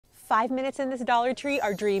5 minutes in this Dollar Tree,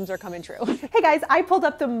 our dreams are coming true. Hey guys, I pulled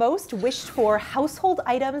up the most wished for household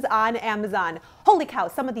items on Amazon. Holy cow,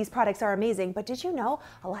 some of these products are amazing, but did you know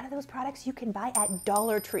a lot of those products you can buy at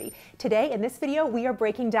Dollar Tree? Today in this video, we are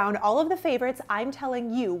breaking down all of the favorites. I'm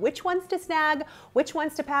telling you which ones to snag, which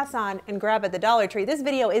ones to pass on and grab at the Dollar Tree. This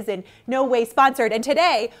video is in no way sponsored, and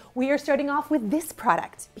today we are starting off with this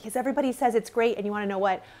product because everybody says it's great, and you want to know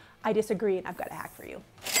what? I disagree, and I've got a hack for you.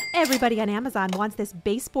 Everybody on Amazon wants this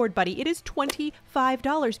baseboard buddy. It is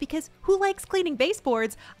 $25 because who likes cleaning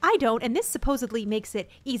baseboards? I don't, and this supposedly makes it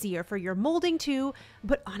easier for your molding too.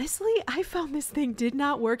 But honestly, I found this thing did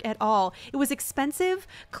not work at all. It was expensive,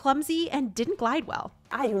 clumsy, and didn't glide well.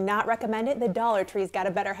 I do not recommend it. The Dollar Tree's got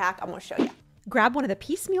a better hack. I'm gonna show you. Grab one of the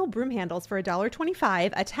piecemeal broom handles for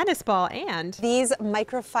 $1.25, a tennis ball, and these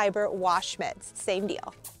microfiber wash mitts. Same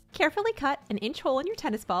deal. Carefully cut an inch hole in your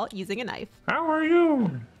tennis ball using a knife. How are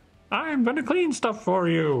you? I'm gonna clean stuff for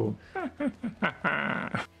you. Thumbs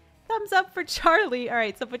up for Charlie. All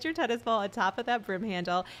right, so put your tennis ball on top of that broom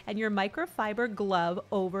handle and your microfiber glove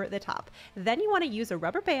over the top. Then you want to use a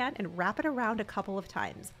rubber band and wrap it around a couple of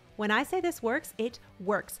times. When I say this works, it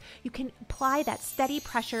works. You can apply that steady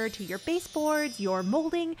pressure to your baseboards, your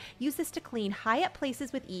molding. Use this to clean high up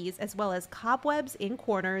places with ease, as well as cobwebs in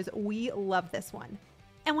corners. We love this one.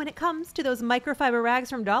 And when it comes to those microfiber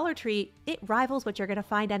rags from Dollar Tree, it rivals what you're going to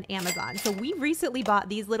find on Amazon. So we recently bought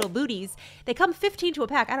these little booties. They come 15 to a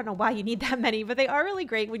pack. I don't know why you need that many, but they are really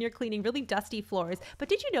great when you're cleaning really dusty floors. But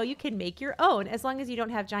did you know you can make your own as long as you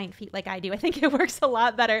don't have giant feet like I do? I think it works a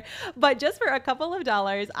lot better. But just for a couple of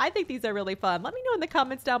dollars, I think these are really fun. Let me know in the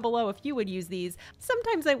comments down below if you would use these.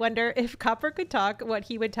 Sometimes I wonder if Copper could talk, what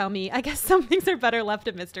he would tell me. I guess some things are better left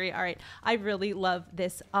a mystery. All right, I really love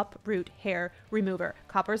this uproot hair remover.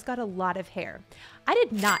 Copper's got a lot of hair. I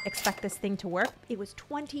did not expect this thing to work. It was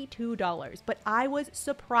 $22, but I was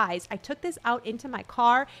surprised. I took this out into my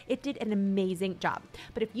car. It did an amazing job.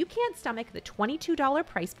 But if you can't stomach the $22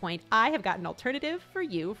 price point, I have got an alternative for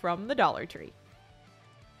you from the Dollar Tree.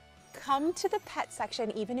 Come to the pet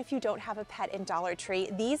section even if you don't have a pet in Dollar Tree.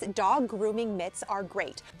 These dog grooming mitts are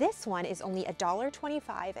great. This one is only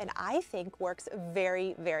 $1.25 and I think works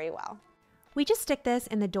very, very well. We just stick this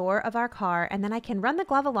in the door of our car and then I can run the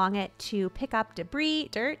glove along it to pick up debris,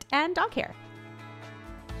 dirt, and dog hair.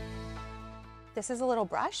 This is a little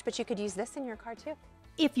brush, but you could use this in your car too.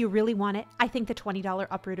 If you really want it, I think the $20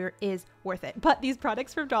 uprooter is worth it. But these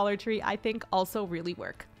products from Dollar Tree I think also really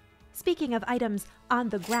work. Speaking of items on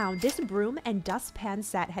the ground, this broom and dustpan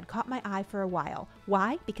set had caught my eye for a while.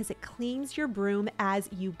 Why? Because it cleans your broom as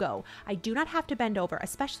you go. I do not have to bend over,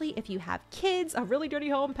 especially if you have kids, a really dirty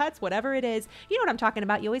home, pets, whatever it is. You know what I'm talking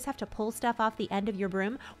about. You always have to pull stuff off the end of your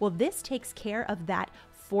broom. Well, this takes care of that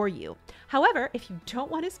for you. However, if you don't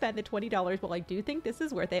want to spend the $20, well, I do think this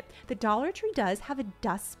is worth it. The Dollar Tree does have a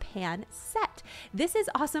dustpan set. This is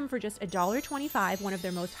awesome for just $1.25, one of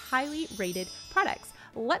their most highly rated products.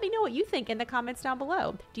 Let me know what you think in the comments down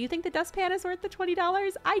below. Do you think the dustpan is worth the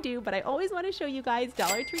 $20? I do, but I always want to show you guys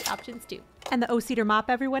Dollar Tree options too. And the O-Cedar mop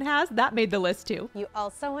everyone has, that made the list too. You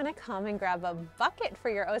also want to come and grab a bucket for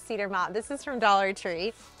your O-Cedar mop. This is from Dollar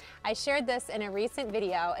Tree. I shared this in a recent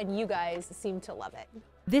video and you guys seem to love it.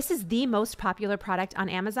 This is the most popular product on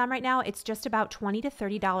Amazon right now. It's just about $20 to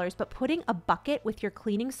 $30, but putting a bucket with your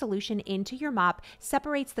cleaning solution into your mop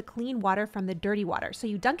separates the clean water from the dirty water. So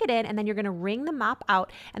you dunk it in and then you're gonna wring the mop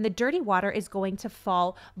out and the dirty water is going to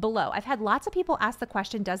fall below. I've had lots of people ask the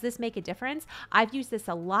question, does this make a difference? I've used this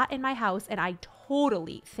a lot in my house and I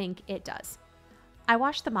totally think it does. I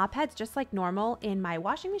wash the mop heads just like normal in my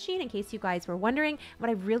washing machine in case you guys were wondering. What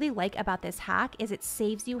I really like about this hack is it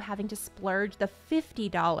saves you having to splurge the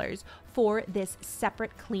 $50 for this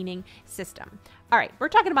separate cleaning system. All right, we're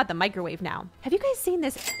talking about the microwave now. Have you guys seen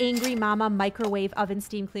this Angry Mama microwave oven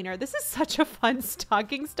steam cleaner? This is such a fun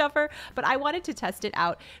stocking stuffer, but I wanted to test it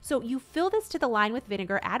out. So you fill this to the line with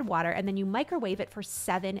vinegar, add water, and then you microwave it for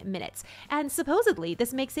 7 minutes. And supposedly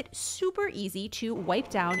this makes it super easy to wipe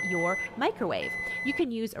down your microwave. You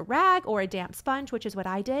can use a rag or a damp sponge, which is what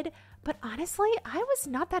I did, but honestly, I was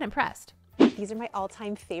not that impressed. These are my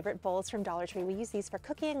all-time favorite bowls from Dollar Tree. We use these for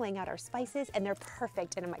cooking, laying out our spices, and they're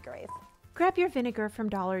perfect in a microwave. Grab your vinegar from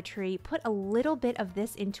Dollar Tree, put a little bit of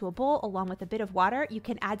this into a bowl along with a bit of water. You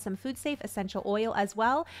can add some food safe essential oil as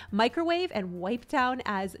well, microwave and wipe down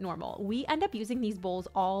as normal. We end up using these bowls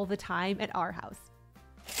all the time at our house.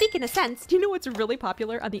 Speaking of scents, do you know what's really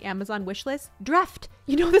popular on the Amazon wish list? Dreft.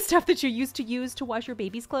 You know the stuff that you used to use to wash your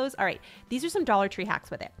baby's clothes? All right, these are some Dollar Tree hacks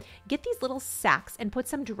with it. Get these little sacks and put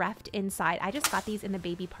some Dreft inside. I just got these in the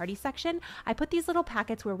baby party section. I put these little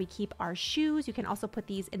packets where we keep our shoes. You can also put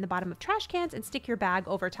these in the bottom of trash cans and stick your bag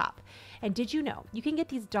over top. And did you know you can get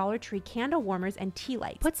these Dollar Tree candle warmers and tea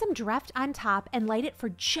lights? Put some Dreft on top and light it for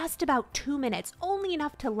just about 2 minutes, only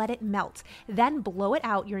enough to let it melt. Then blow it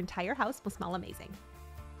out. Your entire house will smell amazing.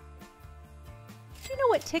 You know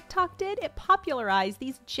what TikTok did? It popularized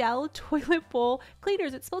these gel toilet bowl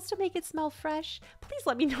cleaners. It's supposed to make it smell fresh. Please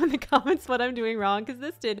let me know in the comments what I'm doing wrong, because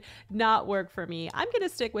this did not work for me. I'm going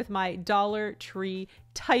to stick with my Dollar Tree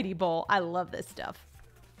Tidy Bowl. I love this stuff.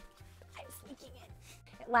 I'm sneaking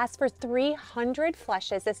in. It lasts for 300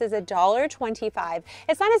 flushes. This is $1.25.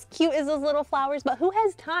 It's not as cute as those little flowers, but who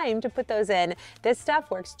has time to put those in? This stuff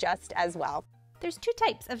works just as well. There's two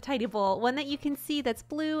types of Tidy Bowl, one that you can see that's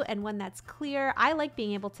blue and one that's clear. I like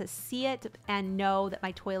being able to see it and know that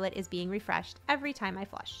my toilet is being refreshed every time I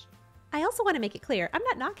flush. I also want to make it clear, I'm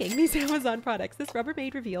not knocking these Amazon products. This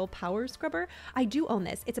Rubbermaid Reveal Power Scrubber, I do own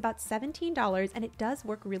this. It's about $17 and it does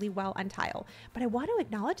work really well on tile. But I want to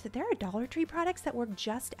acknowledge that there are Dollar Tree products that work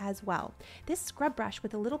just as well. This scrub brush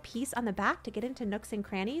with a little piece on the back to get into nooks and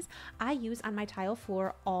crannies, I use on my tile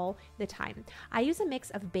floor all the time. I use a mix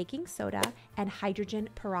of baking soda and hydrogen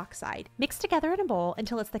peroxide. Mix together in a bowl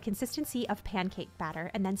until it's the consistency of pancake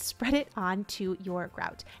batter and then spread it onto your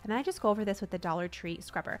grout. And then I just go over this with the Dollar Tree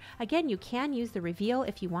scrubber. Again, you can use the Reveal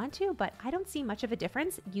if you want to, but I don't see much of a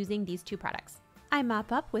difference using these two products. I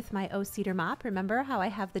mop up with my O-Cedar mop. Remember how I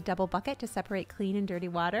have the double bucket to separate clean and dirty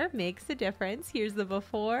water? Makes a difference. Here's the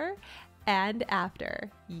before and after.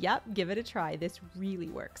 Yep, give it a try. This really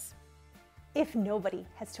works. If nobody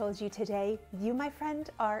has told you today, you, my friend,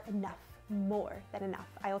 are enough. More than enough.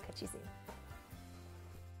 I will catch you soon.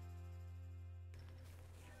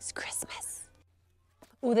 It's Christmas.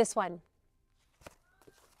 Ooh, this one.